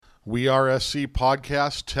We Are SC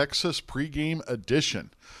Podcast Texas pregame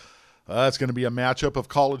edition. It's going to be a matchup of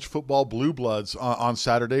college football blue bloods on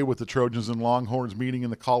Saturday with the Trojans and Longhorns meeting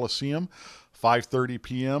in the Coliseum. 5:30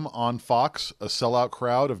 p.m. on Fox, a sellout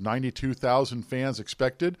crowd of 92,000 fans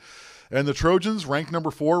expected. And the Trojans, ranked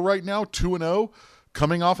number 4 right now, 2-0,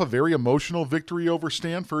 coming off a very emotional victory over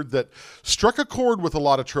Stanford that struck a chord with a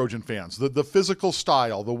lot of Trojan fans. The physical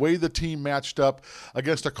style, the way the team matched up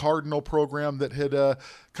against a Cardinal program that had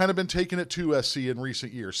kind of been taking it to SC in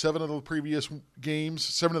recent years. 7 of the previous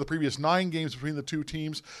 9 games between the two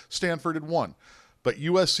teams, Stanford had won. But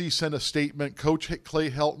USC sent a statement, Coach Clay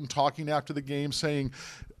Helton talking after the game saying,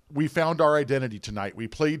 we found our identity tonight. We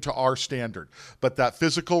played to our standard. But that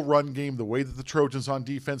physical run game, the way that the Trojans on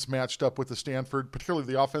defense matched up with the Stanford, particularly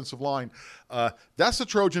the offensive line, that's the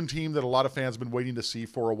Trojan team that a lot of fans have been waiting to see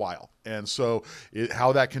for a while. And so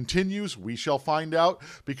how that continues, we shall find out,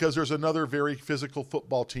 because there's another very physical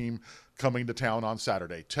football team coming to town on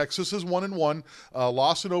Saturday. Texas is 1-1,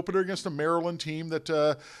 lost an opener against a Maryland team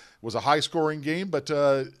that was a high-scoring game, but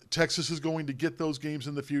Texas is going to get those games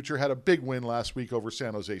in the future. Had a big win last week over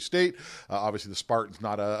San Jose State. Obviously, the Spartans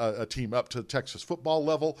not a team up to Texas football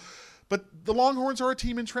level. But the Longhorns are a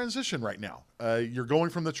team in transition right now. You're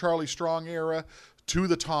going from the Charlie Strong era to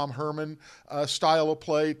the Tom Herman style of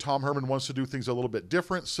play. Tom Herman wants to do things a little bit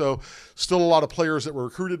different, so still a lot of players that were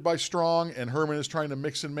recruited by Strong, and Herman is trying to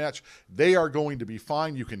mix and match. They are going to be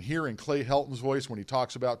fine. You can hear in Clay Helton's voice when he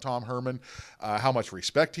talks about Tom Herman how much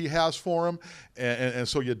respect he has for him, and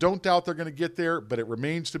so you don't doubt they're going to get there, but it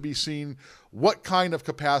remains to be seen what kind of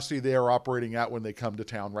capacity they are operating at when they come to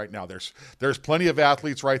town right now. There's plenty of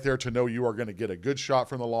athletes right there to know you are going to get a good shot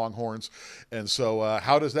from the Longhorns, and so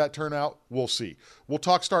how does that turn out? We'll see. We'll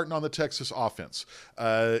talk starting on the Texas offense.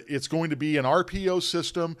 It's going to be an RPO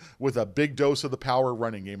system with a big dose of the power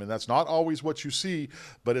running game, and that's not always what you see,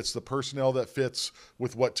 but it's the personnel that fits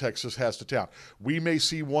with what Texas has to town. We may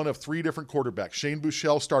see one of 3 different quarterbacks. Shane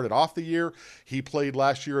Buechele started off the year. He played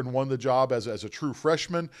last year and won the job as a true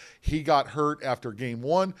freshman. He got hurt after game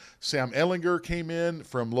 1. Sam Ehlinger came in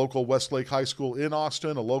from local Westlake High School in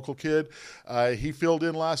Austin, a local kid. He filled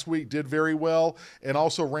in last week, did very well, and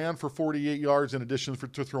also ran for 48 yards in addition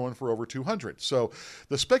to throwing for over 200. So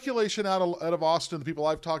the speculation out of Austin, the people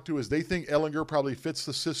I've talked to, is they think Ehlinger probably fits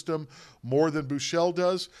the system more than Buechele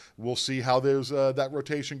does. We'll see how that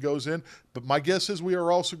rotation goes in. But my guess is we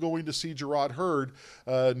are also going to see Gerard Hurd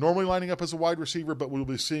normally lining up as a wide receiver, but we'll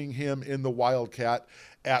be seeing him in the Wildcat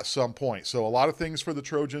at some point. So a lot of things for the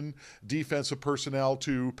Trojan defensive personnel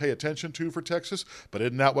to pay attention to for Texas, but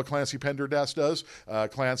isn't that what Clancy Pendergast does?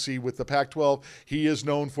 Clancy with the Pac-12, he is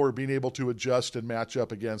known for being able to adjust and match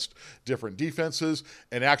up against different defenses.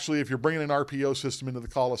 And actually, if you're bringing an RPO system into the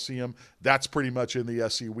Coliseum, that's pretty much in the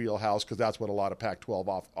SC wheelhouse, because that's what a lot of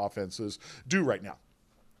Pac-12 offenses do right now.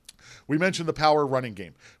 We mentioned the power running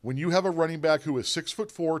game. When you have a running back who is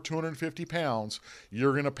 6'4", 250 pounds,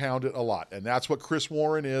 you're going to pound it a lot. And that's what Chris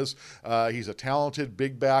Warren is. He's a talented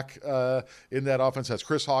big back in that offense. As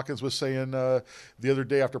Chris Hawkins was saying the other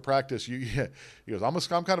day after practice, he goes,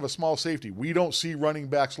 I'm kind of a small safety. We don't see running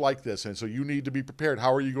backs like this, and so you need to be prepared.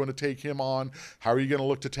 How are you going to take him on? How are you going to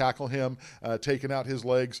look to tackle him, taking out his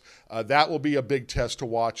legs? That will be a big test to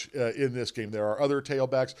watch in this game. There are other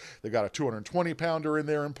tailbacks. They've got a 220-pounder in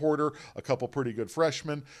there in Porter, a couple pretty good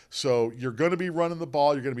freshmen. So you're going to be running the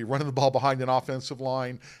ball. You're going to be running the ball behind an offensive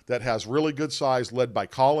line that has really good size, led by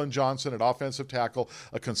Colin Johnson at offensive tackle,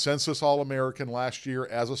 a consensus All-American last year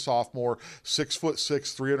as a sophomore,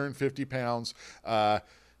 6'6", 350 pounds.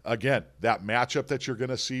 Again, that matchup that you're going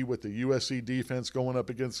to see with the USC defense going up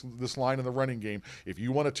against this line in the running game, if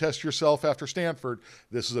you want to test yourself after Stanford,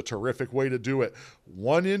 this is a terrific way to do it.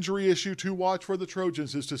 One injury issue to watch for the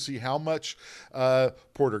Trojans is to see how much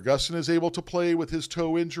Porter Gustin is able to play with his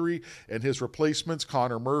toe injury, and his replacements,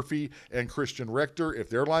 Connor Murphy and Christian Rector. If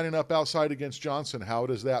they're lining up outside against Johnson, how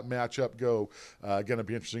does that matchup go? Going to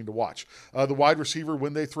be interesting to watch. The wide receiver,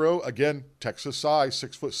 when they throw, again, Texas size,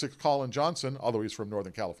 6'6" Colin Johnson, although he's from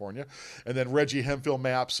Northern California. And then Reggie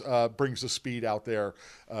Hemphill-Maps brings the speed out there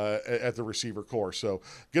at the receiver core. So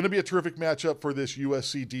going to be a terrific matchup for this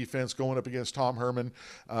USC defense going up against Tom Herman.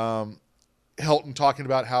 Helton talking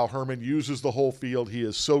about how Herman uses the whole field. He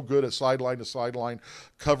is so good at sideline to sideline,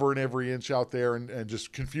 covering every inch out there and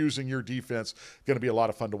just confusing your defense. Going to be a lot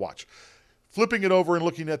of fun to watch. Flipping it over and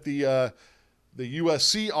looking at the the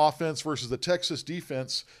USC offense versus the Texas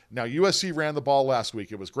defense. Now, USC ran the ball last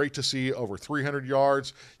week. It was great to see, over 300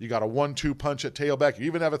 yards. You got a 1-2 punch at tailback. You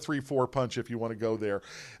even have a 3-4 punch if you want to go there.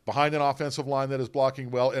 Behind an offensive line that is blocking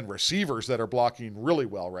well and receivers that are blocking really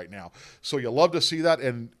well right now. So you love to see that.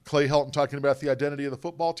 And Clay Helton talking about the identity of the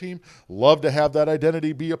football team. Love to have that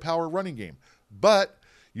identity be a power running game. But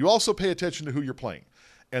you also pay attention to who you're playing.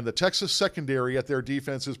 And the Texas secondary at their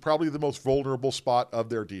defense is probably the most vulnerable spot of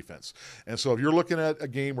their defense. And so if you're looking at a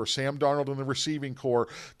game where Sam Darnold and the receiving core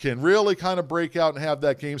can really kind of break out and have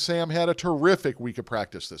that game, Sam had a terrific week of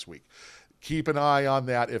practice this week. Keep an eye on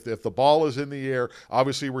that. If the ball is in the air,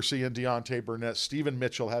 obviously we're seeing Deontay Burnett. Stephen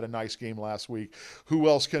Mitchell had a nice game last week. Who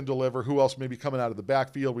else can deliver? Who else may be coming out of the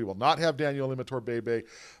backfield? We will not have Daniel Imatorbhebhe,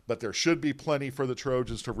 but there should be plenty for the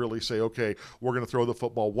Trojans to really say, okay, we're going to throw the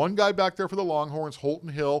football. One guy back there for the Longhorns, Holton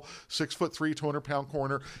Hill, 6'3", 200-pound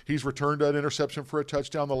corner. He's returned an interception for a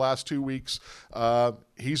touchdown the last 2 weeks.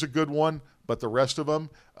 He's a good one. But the rest of them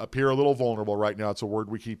appear a little vulnerable right now. It's a word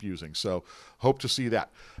we keep using. So hope to see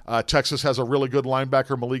that. Texas has a really good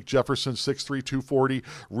linebacker, Malik Jefferson, 6'3", 240,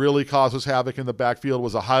 really causes havoc in the backfield,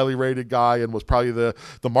 was a highly rated guy and was probably the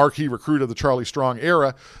marquee recruit of the Charlie Strong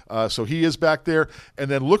era. So he is back there.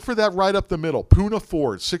 And then look for that right up the middle. Poona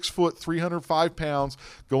Ford, 6 foot, 305 pounds,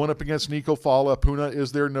 going up against Nico Fala. Poona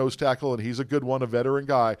is their nose tackle, and he's a good one, a veteran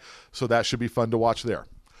guy. So that should be fun to watch there.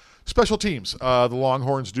 Special teams. The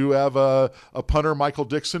Longhorns do have a punter, Michael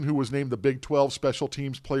Dixon, who was named the Big 12 Special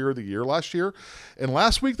Teams Player of the Year last year. And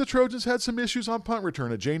last week, the Trojans had some issues on punt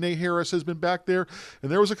return. Janae Harris has been back there,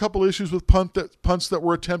 and there was a couple issues with punts that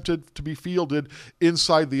were attempted to be fielded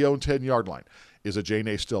inside the own 10-yard line. Is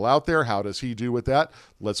Janae still out there? How does he do with that?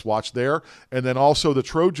 Let's watch there. And then also the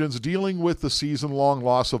Trojans dealing with the season-long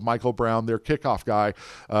loss of Michael Brown, their kickoff guy.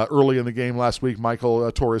 Early in the game last week,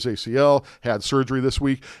 Michael tore his ACL, had surgery this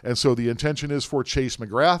week. And so the intention is for Chase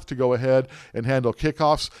McGrath to go ahead and handle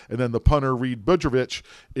kickoffs. And then the punter, Reed Budrovich,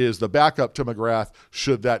 is the backup to McGrath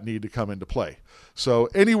should that need to come into play. So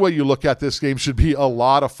any way you look at this game should be a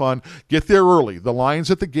lot of fun. Get there early. The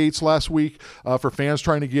lines at the gates last week for fans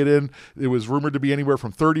trying to get in, it was rumored to be anywhere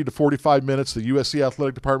from 30 to 45 minutes. The USC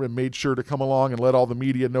Athletic Department made sure to come along and let all the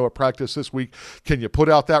media know at practice this week. Can you put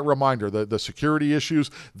out that reminder? The security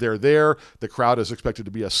issues, they're there. The crowd is expected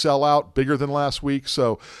to be a sellout, bigger than last week.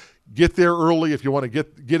 So get there early if you want to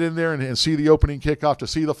get in there and see the opening kickoff, to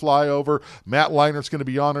see the flyover. Matt Leinert's going to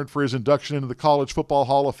be honored for his induction into the College Football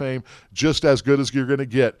Hall of Fame, just as good as you're going to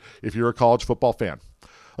get if you're a college football fan.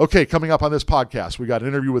 Okay, coming up on this podcast, we got an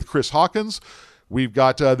interview with Chris Hawkins. We've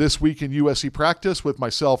got This Week in USC Practice with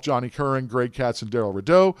myself, Johnny Curran, Greg Katz, and Daryl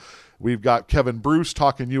Rideau. We've got Kevin Bruce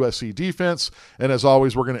talking USC defense. And as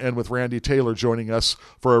always, we're going to end with Randy Taylor joining us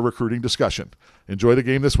for a recruiting discussion. Enjoy the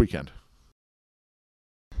game this weekend.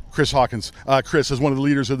 Chris Hawkins. Chris, as one of the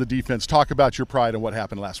leaders of the defense, talk about your pride and what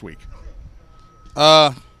happened last week.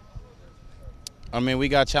 I mean, we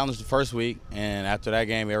got challenged the first week, and after that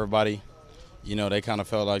game, everybody, they kind of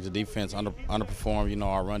felt like the defense underperformed.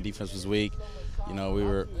 Our run defense was weak. We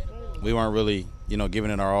weren't really,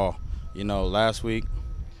 giving it our all. Last week,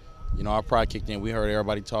 our pride kicked in. We heard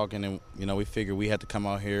everybody talking, and, we figured we had to come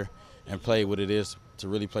out here and play what it is to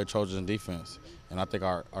really play Trojan defense. And I think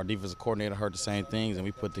our defensive coordinator heard the same things, and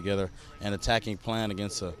we put together an attacking plan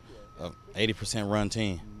against a 80% run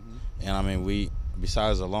team. And, I mean,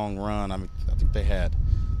 besides a long run, I think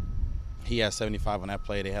he had 75 on that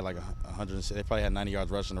play. They had like 100. They probably had 90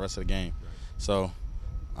 yards rushing the rest of the game. So,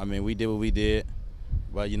 I mean, we did what we did,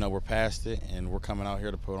 but, we're past it, and we're coming out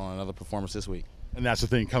here to put on another performance this week. And that's the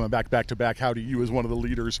thing, coming back to back, how do you as one of the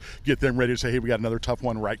leaders get them ready to say, hey, we got another tough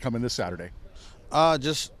one right coming this Saturday?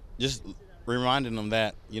 Just reminding them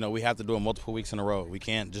that, we have to do it multiple weeks in a row. We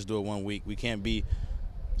can't just do it 1 week. We can't be,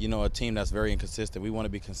 a team that's very inconsistent. We want to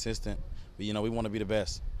be consistent, but, we want to be the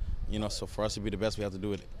best. So for us to be the best, we have to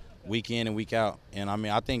do it week in and week out. And, I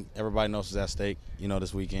mean, I think everybody knows it's at stake,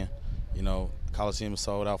 this weekend. Coliseum is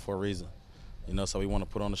sold out for a reason, so we want to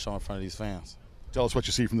put on the show in front of these fans. Tell us what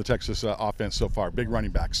you see from the Texas offense so far. Big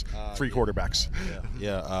running backs, 3 quarterbacks.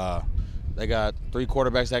 Yeah. They got 3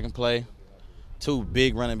 quarterbacks that can play, 2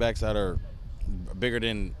 big running backs that are bigger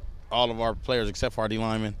than all of our players except for our D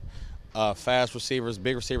linemen. Fast receivers,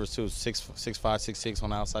 big receivers too, 6'5", 6'6", on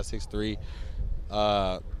the outside, 6'3".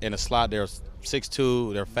 In the slot, they're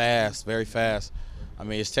 6'2". They're fast, very fast. I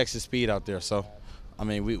mean, it's Texas speed out there. So, I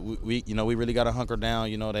mean, we really got to hunker down.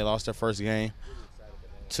 They lost their first game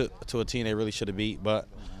to a team they really should have beat. But,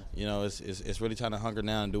 it's really time to hunker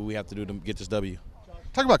down and do what we have to do to get this W.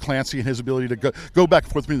 Talk about Clancy and his ability to go back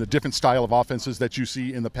and forth between the different style of offenses that you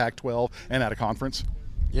see in the Pac-12 and at a conference.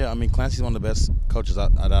 Yeah, I mean, Clancy's one of the best coaches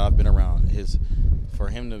that I've been around. For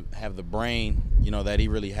him to have the brain, that he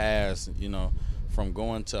really has, from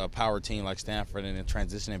going to a power team like Stanford and then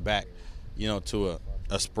transitioning back, to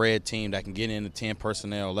a spread team that can get into 10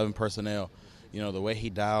 personnel, 11 personnel. The way he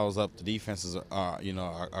dials up the defenses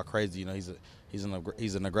are crazy. He's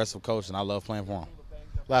an aggressive coach, and I love playing for him.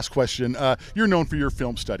 Last question. You're known for your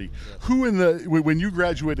film study. Who when you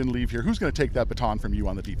graduate and leave here, who's going to take that baton from you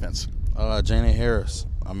on the defense? Jane Harris.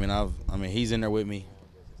 He's in there with me.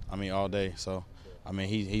 All day. So,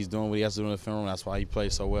 he's doing what he has to do in the film room. That's why he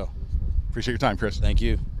plays so well. Appreciate your time, Chris. Thank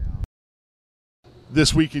you.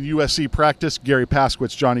 This week in USC practice, Gary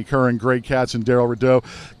Paskowitz, Johnny Curran, Greg Katz, and Daryl Rideau.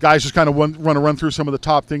 Guys, just kind of want to run through some of the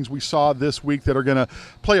top things we saw this week that are going to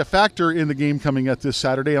play a factor in the game coming at this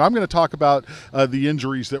Saturday. And I'm going to talk about the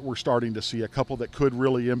injuries that we're starting to see, a couple that could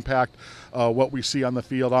really impact what we see on the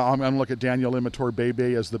field. I'm going to look at Daniel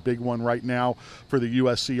Imatorbhebhe as the big one right now for the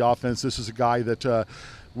USC offense. This is a guy that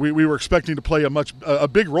we were expecting to play a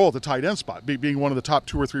big role at the tight end spot, being one of the top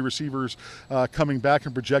 2 or 3 receivers coming back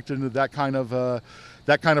and projected into that kind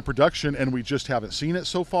of production, and we just haven't seen it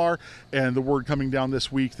so far. And the word coming down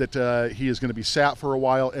this week that he is going to be sat for a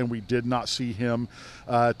while, and we did not see him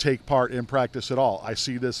take part in practice at all. I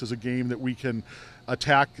see this as a game that we can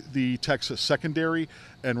attack the Texas secondary,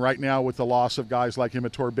 and right now with the loss of guys like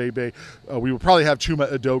Imatorbhebhe, we will probably have Chuma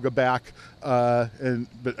Edoga back,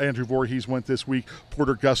 but Andrew Voorhees went this week,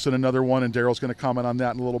 Porter Gustin another one, and Daryl's going to comment on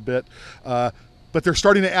that in a little bit. But they're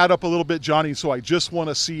starting to add up a little bit, Johnny, so I just want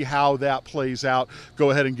to see how that plays out.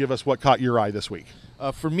 Go ahead and give us what caught your eye this week.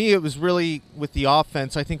 For me, it was really with the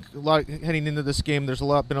offense. I think heading into this game, there's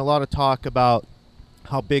been a lot of talk about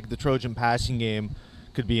how big the Trojan passing game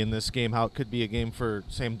could be in this game, how it could be a game for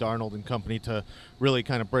Sam Darnold and company to really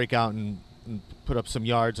kind of break out and put up some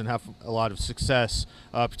yards and have a lot of success,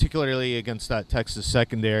 particularly against that Texas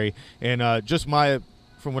secondary. And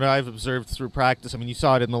from what I've observed through practice, you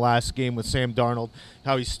saw it in the last game with Sam Darnold,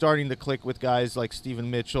 how he's starting to click with guys like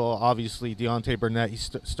Stephen Mitchell, obviously Deontay Burnett.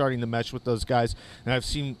 He's starting to mesh with those guys, and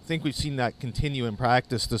think we've seen that continue in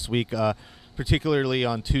practice this week, particularly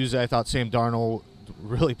on Tuesday. I thought Sam Darnold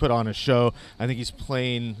really put on a show. I think he's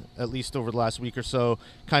playing, at least over the last week or so,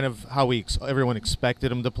 kind of how everyone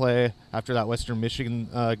expected him to play after that Western Michigan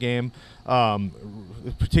game,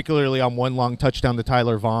 particularly on one long touchdown to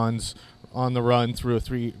Tyler Vaughn's on the run through a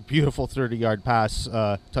beautiful 30-yard pass,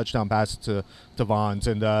 touchdown pass to Vaughn's.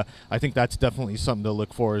 And I think that's definitely something to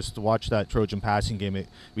look for, is to watch that Trojan passing game.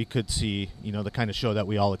 We could see, the kind of show that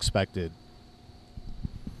we all expected.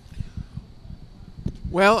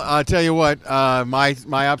 Well, I'll tell you what,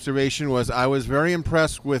 my observation was I was very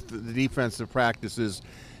impressed with the defensive practices.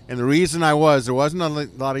 And the reason there wasn't a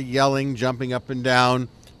lot of yelling, jumping up and down,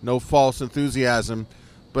 no false enthusiasm.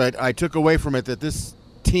 But I took away from it that this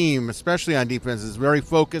team, especially on defense, is very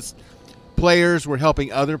focused. Players were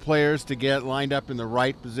helping other players to get lined up in the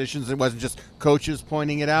right positions. It wasn't just coaches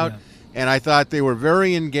pointing it out. Yeah. And I thought they were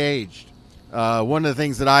very engaged. One of the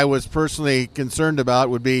things that I was personally concerned about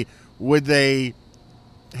would they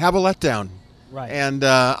have a letdown? Right. And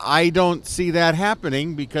I don't see that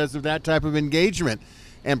happening because of that type of engagement.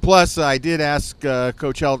 And plus, I did ask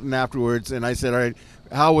Coach Helton afterwards, and I said, all right,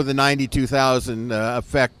 how will the 92,000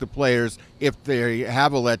 affect the players if they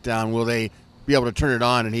have a letdown? Will they be able to turn it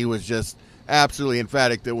on? And he was just absolutely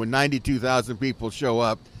emphatic that when 92,000 people show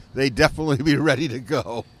up, they definitely be ready to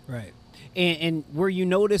go. Right. And where you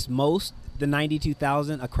notice most, the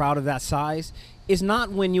 92,000, a crowd of that size, is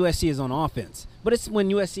not when USC is on offense, but it's when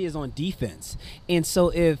USC is on defense. And so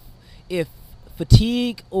if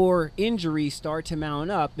fatigue or injuries start to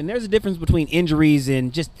mount up, and there's a difference between injuries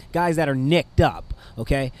and just guys that are nicked up,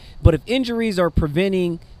 okay? But if injuries are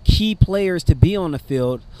preventing key players to be on the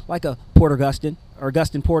field, like a Porter Gustin or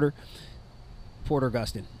Porter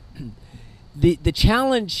Gustin, the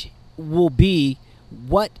challenge will be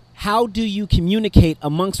how do you communicate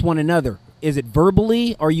amongst one another? Is it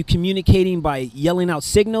verbally? Are you communicating by yelling out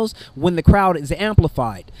signals when the crowd is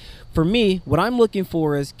amplified? For me, what I'm looking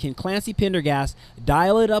for is, can Clancy Pendergast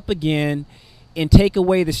dial it up again and take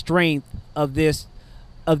away the strength of this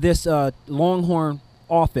Longhorn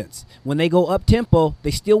offense? When they go up tempo,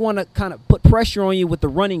 they still want to kind of put pressure on you with the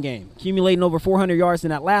running game, accumulating over 400 yards in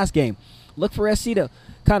that last game. Look for SC to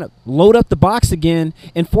kind of load up the box again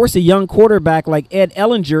and force a young quarterback like Ed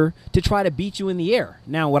Ellinger to try to beat you in the air.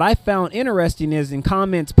 Now, what I found interesting is in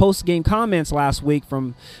post-game comments last week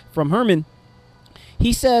from Herman,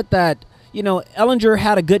 he said that, Ellinger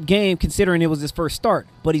had a good game considering it was his first start,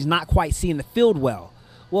 but he's not quite seeing the field well.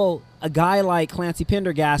 Well, a guy like Clancy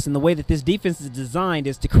Pendergast and the way that this defense is designed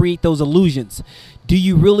is to create those illusions. Do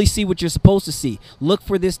you really see what you're supposed to see? Look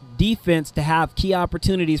for this defense to have key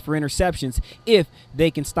opportunities for interceptions if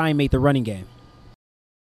they can stymie the running game.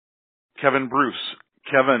 Kevin Bruce.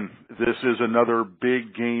 Kevin, this is another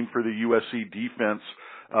big game for the USC defense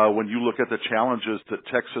when you look at the challenges that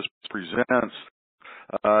Texas presents.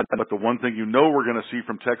 But the one thing we're going to see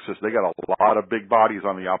from Texas, they got a lot of big bodies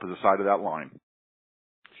on the opposite side of that line.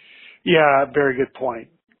 Yeah, very good point.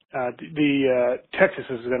 Texas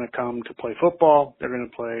is going to come to play football. They're going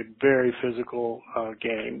to play a very physical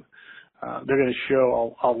game. They're going to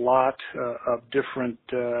show a lot of different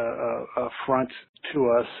fronts to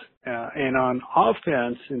us. And on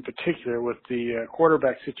offense, in particular, with the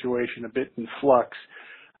quarterback situation a bit in flux,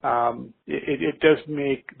 it does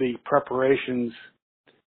make the preparations,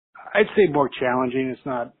 I'd say, more challenging. It's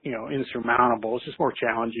not, insurmountable. It's just more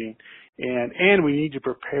challenging. And we need to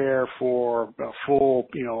prepare for a full,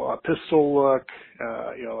 a pistol look,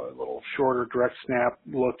 a little shorter direct snap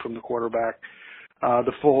look from the quarterback,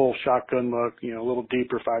 the full shotgun look, a little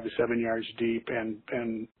deeper, 5 to 7 yards deep,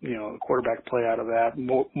 and quarterback play out of that,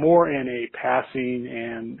 more in a passing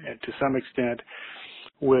and to some extent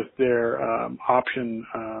with their option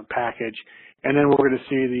package. And then we're going to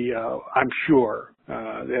see I'm sure,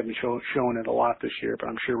 they haven't shown it a lot this year, but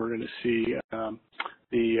I'm sure we're going to see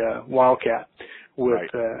the Wildcat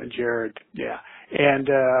with Jared. Yeah. And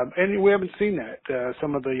we haven't seen that.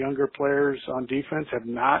 Some of the younger players on defense have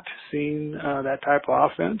not seen that type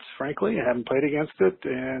of offense, frankly, and haven't played against it.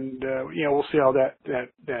 And, we'll see how that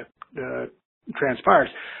transpires.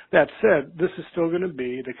 That said, this is still going to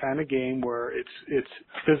be the kind of game where it's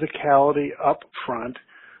physicality up front,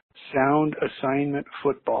 sound assignment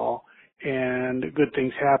football, and good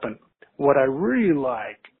things happen. What I really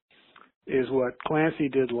like is what Clancy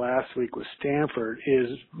did last week with Stanford is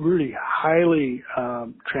really highly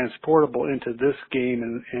transportable into this game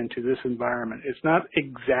and into this environment. It's not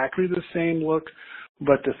exactly the same look,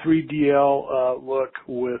 but the 3DL look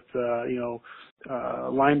with,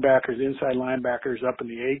 linebackers, inside linebackers up in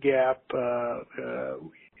the A-gap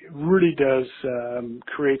really does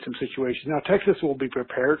create some situations. Now, Texas will be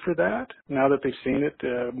prepared for that now that they've seen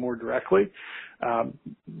it more directly.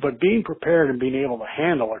 But being prepared and being able to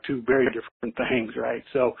handle are two very different things, right?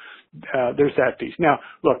 So there's that piece. Now,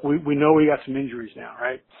 look, we know we got some injuries now,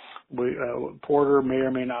 right? Porter may or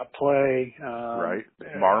may not play. Right.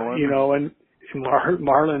 Marlon. And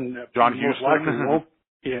Marlon. John Houston. Won't.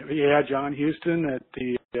 Yeah, John Houston at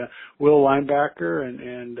the will linebacker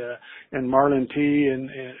and Marlon T in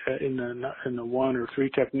the 1 or 3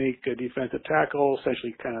 technique defensive tackle,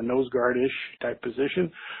 essentially kind of nose guard-ish type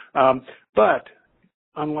position. But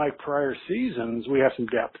unlike prior seasons, we have some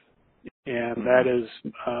depth, and that is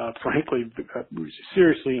frankly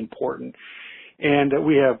seriously important. And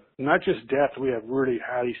we have not just depth, we have really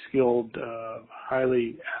highly skilled,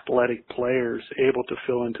 highly athletic players able to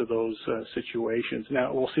fill into those situations.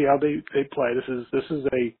 Now we'll see how they play. This is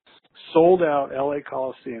a sold out LA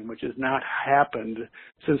Coliseum, which has not happened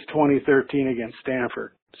since 2013 against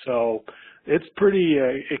Stanford. So it's pretty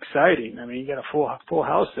exciting. I mean, you got a full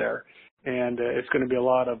house there. And it's going to be a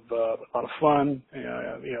lot of fun,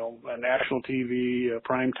 national TV,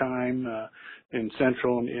 prime time in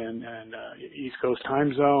Central and East Coast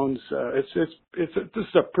time zones. This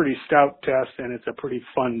is a pretty stout test, and it's a pretty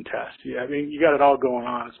fun test. Yeah, I mean, you got it all going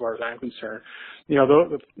on as far as I'm concerned.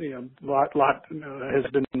 Lot has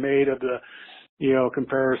been made of the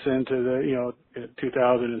comparison to the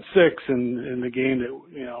 2006 and the game that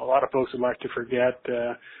a lot of folks would like to forget.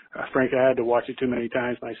 Frankly, I had to watch it too many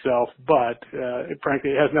times myself, but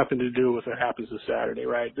frankly, it has nothing to do with what happens this Saturday,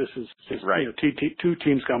 right? This is just two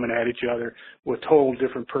teams coming at each other with total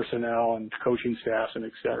different personnel and coaching staffs and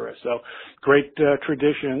et cetera. So great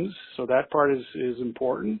traditions. So that part is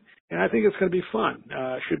important, and I think it's going to be fun.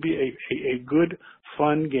 Should be a good,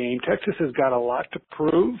 fun game. Texas has got a lot to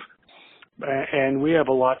prove. And we have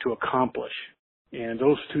a lot to accomplish. And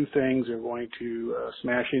those two things are going to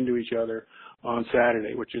smash into each other on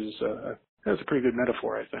Saturday, which is that's a pretty good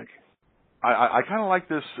metaphor, I think. I kind of like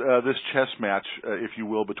this chess match, if you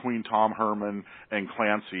will, between Tom Herman and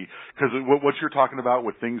Clancy, because what you're talking about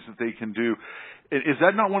with things that they can do, is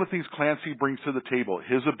that not one of the things Clancy brings to the table?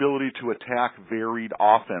 His ability to attack varied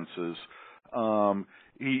offenses.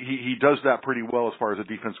 He does that pretty well as far as a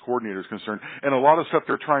defense coordinator is concerned. And a lot of stuff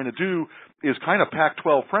they're trying to do is kind of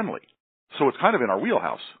Pac-12 friendly. So it's kind of in our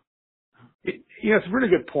wheelhouse. It's a really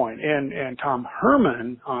good point. And Tom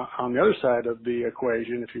Herman, on the other side of the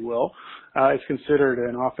equation, if you will, is considered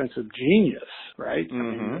an offensive genius, right?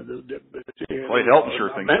 Mm-hmm. Clay Helton sure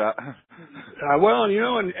thinks that. Well,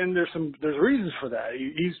 and there's reasons for that.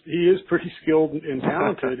 He is pretty skilled and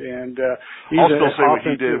talented, and I'll still say what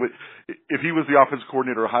he did. If he was the offensive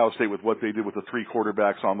coordinator at Ohio State with what they did with the 3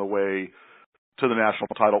 quarterbacks on the way to the national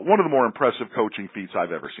title, one of the more impressive coaching feats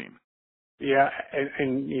I've ever seen. Yeah,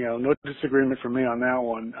 and no disagreement from me on that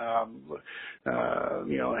one.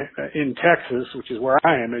 In Texas, which is where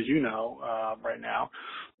I am, as you know, right now,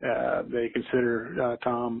 they consider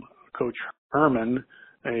Coach Herman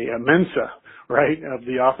a Mensa, right, of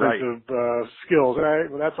the offensive skills. Right?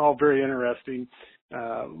 Well, that's all very interesting.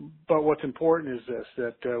 But what's important is this,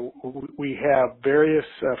 that we have various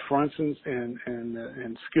fronts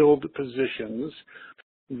and skilled positions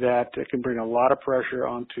that can bring a lot of pressure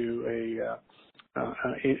onto to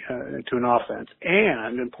an offense,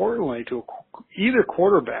 and importantly, to either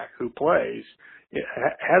quarterback who plays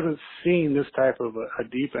hasn't seen this type of a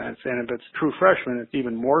defense, and if it's true freshman, it's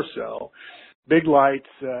even more so. Big lights,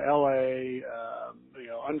 LA,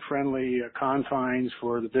 unfriendly confines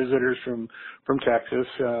for the visitors from Texas,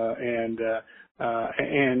 and a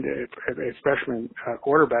freshman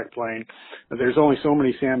quarterback playing. There's only so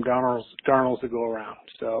many Sam Darnolds to go around.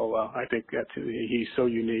 So I think that he's so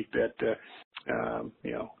unique that I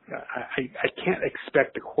can't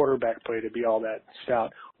expect the quarterback play to be all that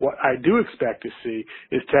stout. What I do expect to see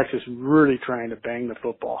is Texas really trying to bang the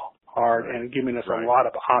football hard and giving us a lot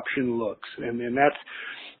of option looks, and that's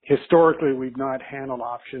historically we've not handled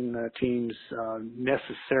option teams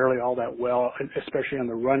necessarily all that well, especially on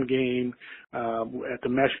the run game at the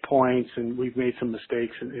mesh points, and we've made some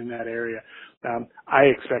mistakes in that area. I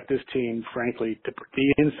expect this team, frankly,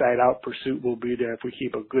 the inside-out pursuit will be there if we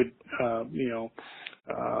keep a good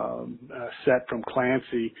set from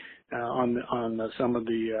Clancy on some of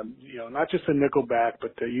the not just the nickel back,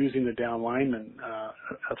 but using the down linemen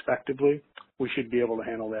effectively. We should be able to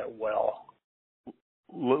handle that well.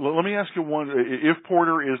 Let me ask you one. If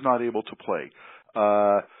Porter is not able to play,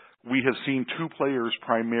 we have seen 2 players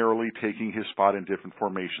primarily taking his spot in different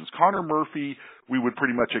formations. Connor Murphy, we would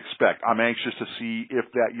pretty much expect. I'm anxious to see if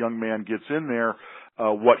that young man gets in there,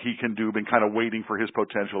 what he can do. Been kind of waiting for his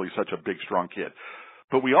potential. He's such a big, strong kid.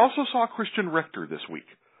 But we also saw Christian Rector this week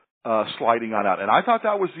sliding on out, and I thought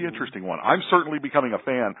that was the interesting one. I'm certainly have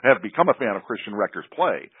become a fan of Christian Rector's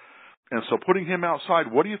play. And so putting him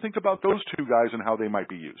outside, what do you think about those 2 guys and how they might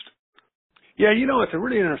be used? Yeah, it's a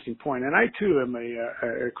really interesting point, and I too am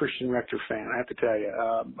a Christian Rector fan. I have to tell you,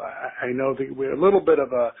 I know that we're a little bit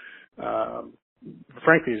of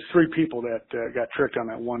frankly, there's 3 people that got tricked on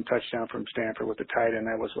that one touchdown from Stanford with the tight end.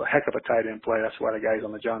 That was a heck of a tight end play. That's why the guy's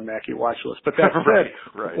on the John Mackey watch list. But that said,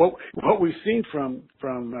 what we've seen from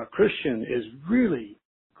Christian is really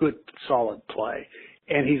good, solid play,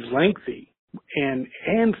 and he's lengthy and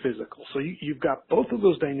physical. So you've got both of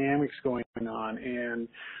those dynamics going on, and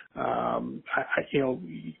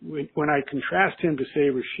when I contrast him to say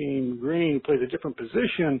Rasheem Green, who plays a different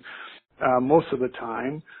position most of the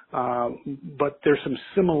time, but there's some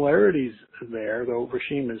similarities there, though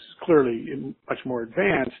Rasheem is clearly much more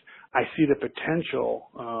advanced. I see the potential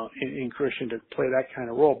in Christian to play that kind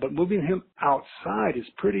of role, but moving him outside is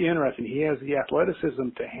pretty interesting. He has the athleticism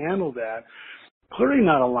to handle that. Clearly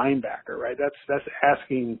not a linebacker, right? That's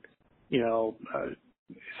asking,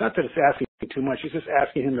 it's not that it's asking too much. It's just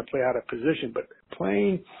asking him to play out of position. But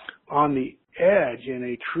playing on the edge in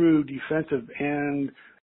a true defensive end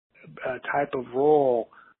type of role,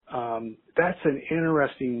 that's an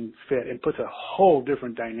interesting fit and puts a whole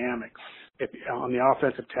different dynamic on the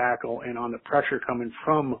offensive tackle and on the pressure coming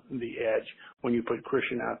from the edge when you put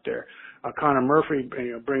Christian out there. Connor Murphy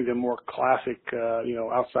brings a more classic,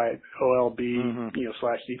 outside OLB,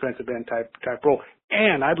 / defensive end type role.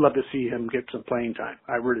 And I'd love to see him get some playing time.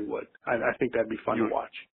 I really would. I think that'd be fun to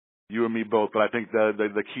watch. You and me both, but I think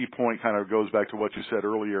the key point kind of goes back to what you said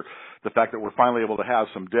earlier, the fact that we're finally able to have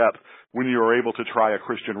some depth when you're able to try a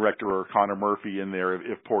Christian Rector or Connor Murphy in there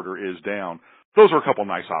if Porter is down. Those are a couple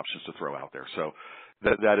nice options to throw out there. So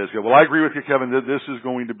that is good. Well, I agree with you, Kevin. This is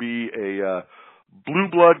going to be a blue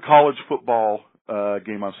blood college football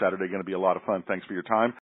game on Saturday. Going to be a lot of fun. Thanks for your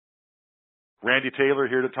time. Randy Taylor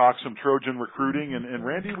here to talk some Trojan recruiting. And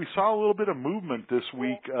Randy, we saw a little bit of movement this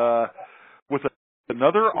week with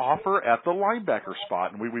another offer at the linebacker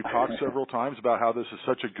spot. And we've talked several times about how this is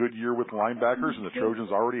such a good year with linebackers, and the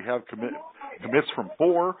Trojans already have commits from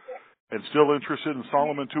 4 and still interested in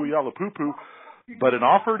Solomon Tuialapupu. But an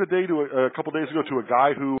offer today a couple days ago to a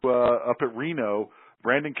guy who up at Reno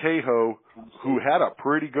Brandon Cahoe, who had a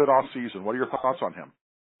pretty good off season. What are your thoughts on him?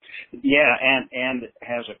 Yeah, and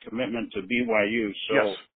has a commitment to BYU. So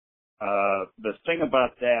Yes. the thing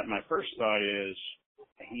about that, my first thought is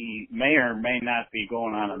he may or may not be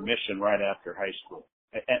going on a mission right after high school,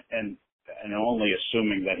 and only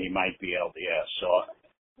assuming that he might be LDS. So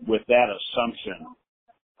with that assumption,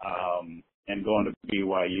 and going to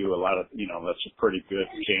BYU, that's a pretty good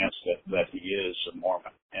chance that he is a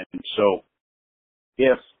Mormon. And so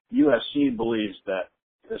if USC believes that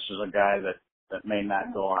this is a guy that may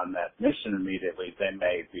not go on that mission immediately, they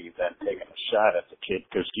may be then taking a shot at the kid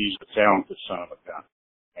because he's a talented son of a gun.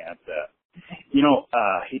 And,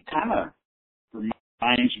 he kind of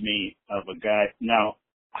reminds me of a guy. Now,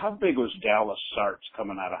 how big was Dallas Sartz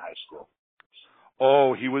coming out of high school?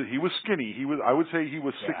 Oh, he was skinny. I would say he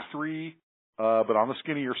was 6'3", but on the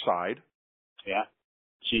skinnier side. Yeah.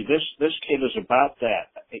 See, this kid is about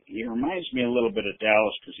that. He reminds me a little bit of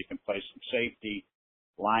Dallas because he can play some safety,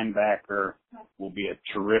 linebacker, will be a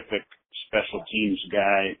terrific special teams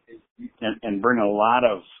guy, and bring a lot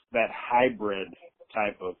of that hybrid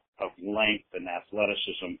type of length and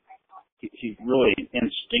athleticism. He's really an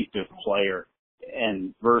instinctive player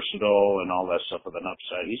and versatile and all that stuff with an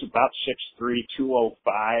upside. He's about 6'3",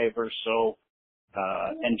 205 or so,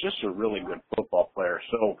 and just a really good football player.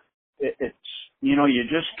 So it's, you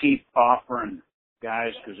just keep offering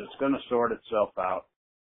guys because it's going to sort itself out.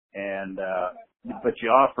 And, but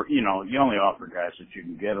you only offer guys that you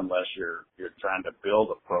can get unless you're trying to build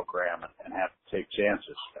a program and have to take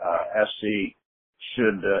chances. SC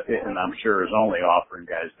should, and I'm sure is only offering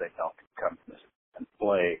guys they know can come and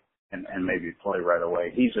play and maybe play right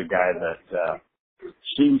away. He's a guy that,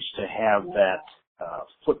 seems to have that,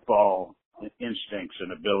 football instincts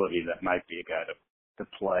and ability that might be a guy to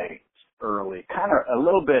play early. Kind of a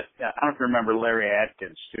little bit, I don't know if you remember Larry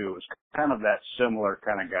Atkins too. It was kind of that similar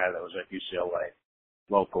kind of guy that was at UCLA,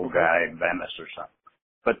 local guy in Venice or something.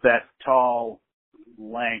 But that tall,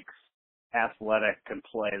 length, athletic, can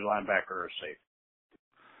play linebacker or safety.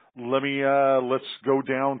 Let's go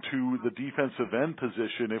down to the defensive end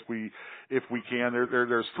position if we can.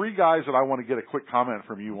 There's three guys that I want to get a quick comment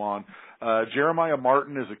from you on. Jeremiah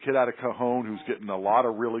Martin is a kid out of Cajon who's getting a lot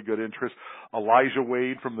of really good interest. Elijah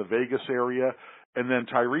Wade from the Vegas area, and then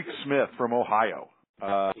Tyreek Smith from Ohio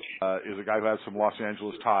is a guy who has some Los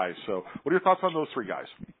Angeles ties. So what are your thoughts on those three guys?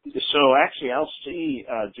 So actually, I'll see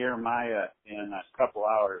Jeremiah in a couple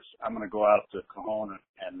hours. I'm going to go out to Cajon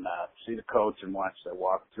and see the coach and watch the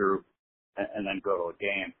walkthrough and then go to a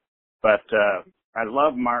game. But I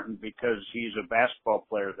love Martin because he's a basketball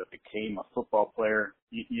player that became a football player.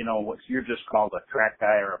 If you're just called a track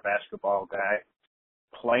guy or a basketball guy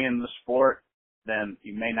playing the sport, then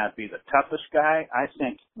you may not be the toughest guy. I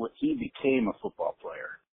think he became a football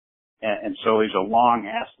player. And so he's a long,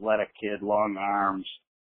 athletic kid, long arms,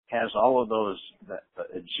 has all of those the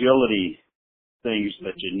agility things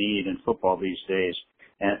that you need in football these days.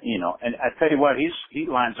 And, and I tell you what, he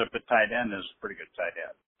lines up at tight end as a pretty good tight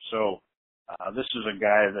end. So this is a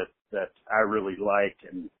guy that I really like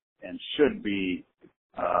and should be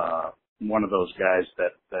one of those guys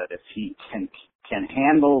that if he can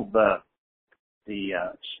handle the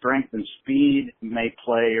strength and speed, may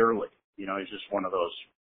play early. He's just one of those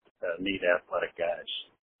neat athletic guys.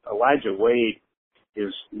 Elijah Wade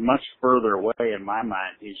is much further away in my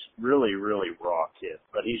mind. He's really, really raw kid,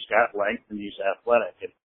 but he's got length and he's athletic.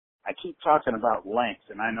 And I keep talking about length,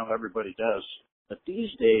 and I know everybody does, but these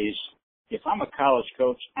days, if I'm a college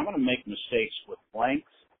coach, I'm going to make mistakes with length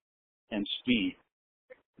and speed,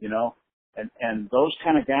 and those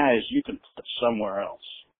kind of guys you can put somewhere else.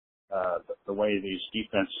 The way these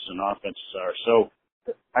defenses and offenses are. So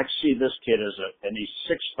I see this kid and he's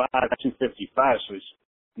 6'5", 255, so he's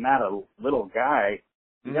not a little guy.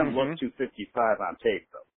 He doesn't look 255 on tape,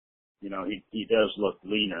 though. He does look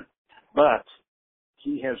leaner. But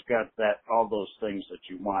he has got all those things that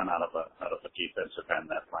you want out of a defensive end,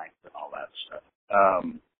 that length and all that stuff.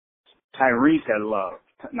 Tyreek I love.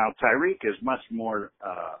 Now, Tyreek is much more,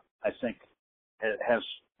 I think, has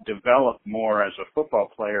developed more as a football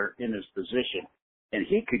player in his position, and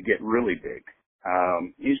he could get really big.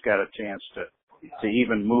 He's got a chance to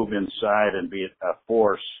even move inside and be a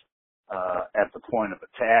force at the point of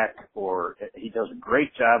attack, or he does a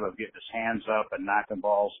great job of getting his hands up and knocking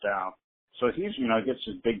balls down. So he's, gets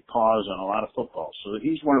his big paws on a lot of football. So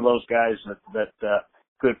he's one of those guys that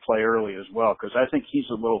could play early as well, because I think he's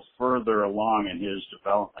a little further along in his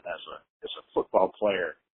development as a football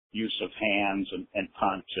player. Use of hands and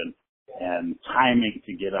punch and timing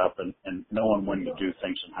to get up and knowing when to do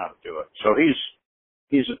things and how to do it. So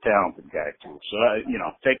he's a talented guy too. So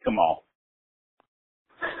take them all.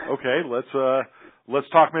 Okay, let's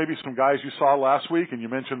talk maybe some guys you saw last week, and you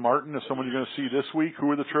mentioned Martin as someone you're going to see this week.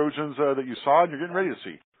 Who are the Trojans that you saw and you're getting ready to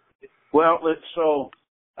see? Well,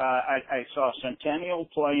 I saw Centennial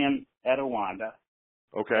playing at Awanda.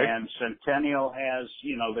 Okay. And Centennial has,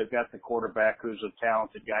 they've got the quarterback who's a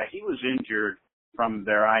talented guy. He was injured from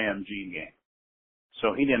their IMG game.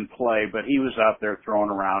 So he didn't play, but he was out there throwing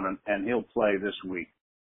around, and he'll play this week.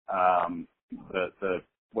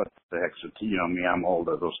 What the heck's it? Me, I'm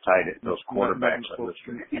older. Those quarterbacks.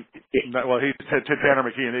 Well, he's Tanner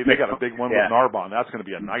McKee. They got a big one with Narbonne. That's going to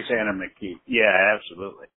be a nice Tanner McKee. Yeah,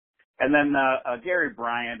 absolutely. And then Gary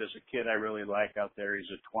Bryant is a kid I really like out there. He's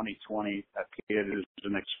a 2020 kid who's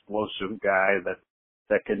an explosive guy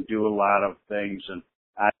that can do a lot of things. And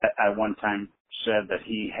I one time said that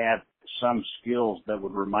he had some skills that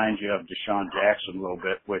would remind you of Deshaun Jackson a little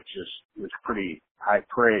bit, which was pretty high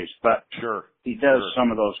praise. But sure, he does some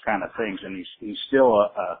of those kind of things, and he's still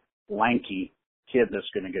a lanky kid that's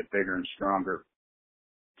going to get bigger and stronger.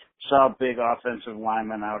 Saw a big offensive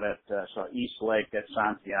lineman out at East Lake at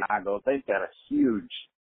Santiago. They've got a huge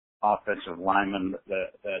offensive lineman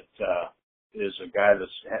that is a guy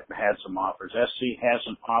that's had some offers. SC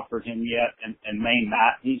hasn't offered him yet and may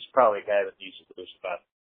not. He's probably a guy that needs to lose about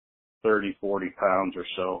 30, 40 pounds or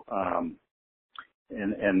so.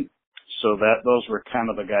 And so those were kind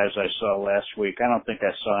of the guys I saw last week. I don't think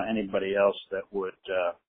I saw anybody else that would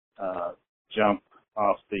jump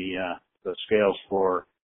off the scales for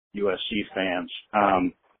USC fans.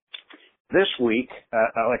 This week,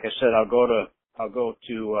 like I said, I'll go to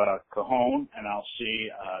Cajon and I'll see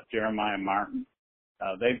Jeremiah Martin.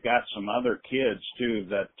 They've got some other kids too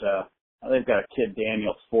that they've got a kid,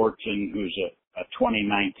 Daniel Fortune, who's a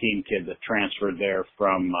 2019 kid that transferred there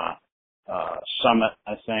from Summit,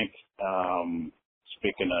 I think.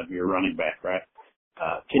 Speaking of your running back, right?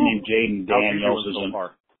 Kid named Jaden Daniels is in.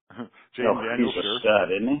 Jaden Daniels, he's a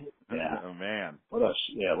stud, isn't he? Yeah. Oh man. What a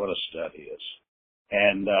stud he is.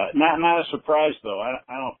 And not a surprise though.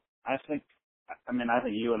 I think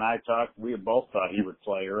you and I talked. We both thought he would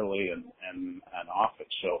play early and often.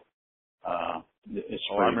 So it's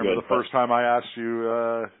I remember the first time I asked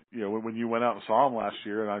you, when you went out and saw him last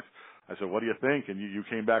year, and I said, "What do you think?" And you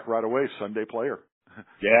came back right away, Sunday player.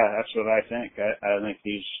 Yeah, that's what I think. I think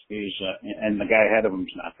he's and the guy ahead of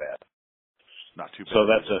him's not bad. Not too bad. So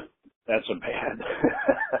that's a bad,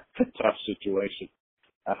 tough situation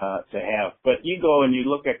to have. But you go and you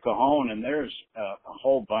look at Cajon, and there's a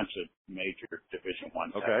whole bunch of major Division I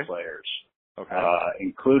type players,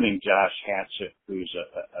 including Josh Hatzett, who's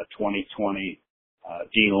a 2020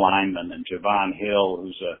 D lineman, and Javon Hill,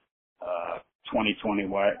 who's a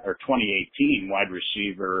 2018 wide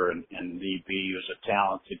receiver, and DB, who's a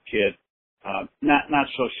talented kid. Not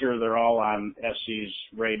so sure they're all on SC's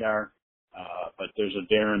radar. But there's a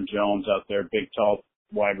Darren Jones out there, big, tall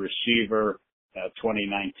wide receiver,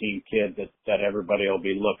 2019 kid that everybody will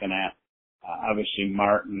be looking at. Obviously,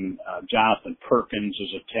 Martin, Jonathan Perkins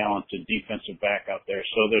is a talented defensive back out there.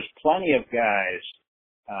 So there's plenty of guys,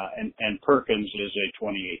 and Perkins is a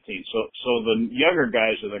 2018. So the younger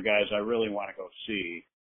guys are the guys I really want to go see,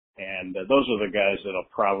 and those are the guys that'll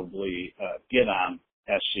probably get on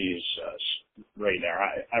SC's radar.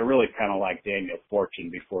 I really kind of like Daniel Fortune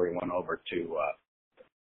before he went over to.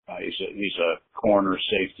 He's a corner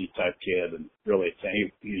safety type kid, and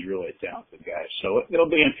he's really a talented guy. So it'll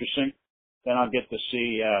be interesting. Then I'll get to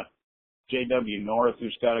see J.W. North,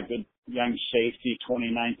 who's got a good young safety,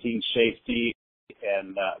 2019 safety,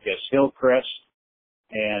 and I guess Hillcrest.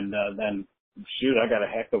 And then I got a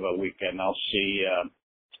heck of a weekend. I'll see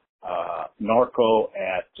Norco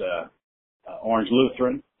at Orange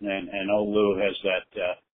Lutheran, and old Lou has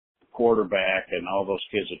that quarterback, and all those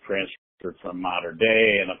kids that transferred from Mater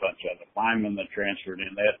Dei, and a bunch of other linemen that transferred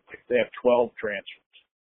in. They have 12 transfers.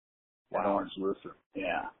 Wow. At Orange Lutheran.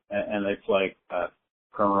 Yeah, and they play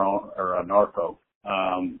Norco.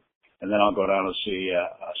 And then I'll go down to see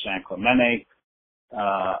San Clemente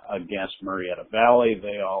against Marietta Valley.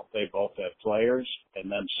 They both have players.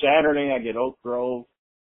 And then Saturday I get Oak Grove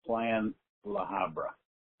playing La Habra.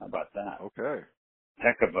 How about that? Okay.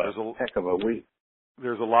 Heck of a week.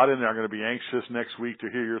 There's a lot in there. I'm going to be anxious next week to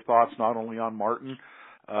hear your thoughts, not only on Martin,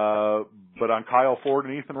 but on Kyle Ford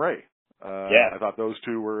and Ethan Ray. I thought those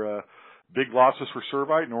two were big losses for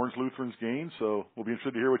Servite and Orange Lutheran's gains, so we'll be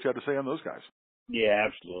interested to hear what you have to say on those guys. Yeah,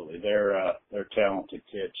 absolutely. They're talented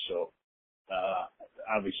kids, so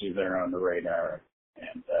obviously they're on the radar,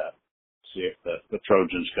 and see if the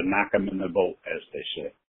Trojans can knock them in the boat, as they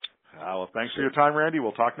say. Well, thanks for your time, Randy.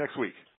 We'll talk next week.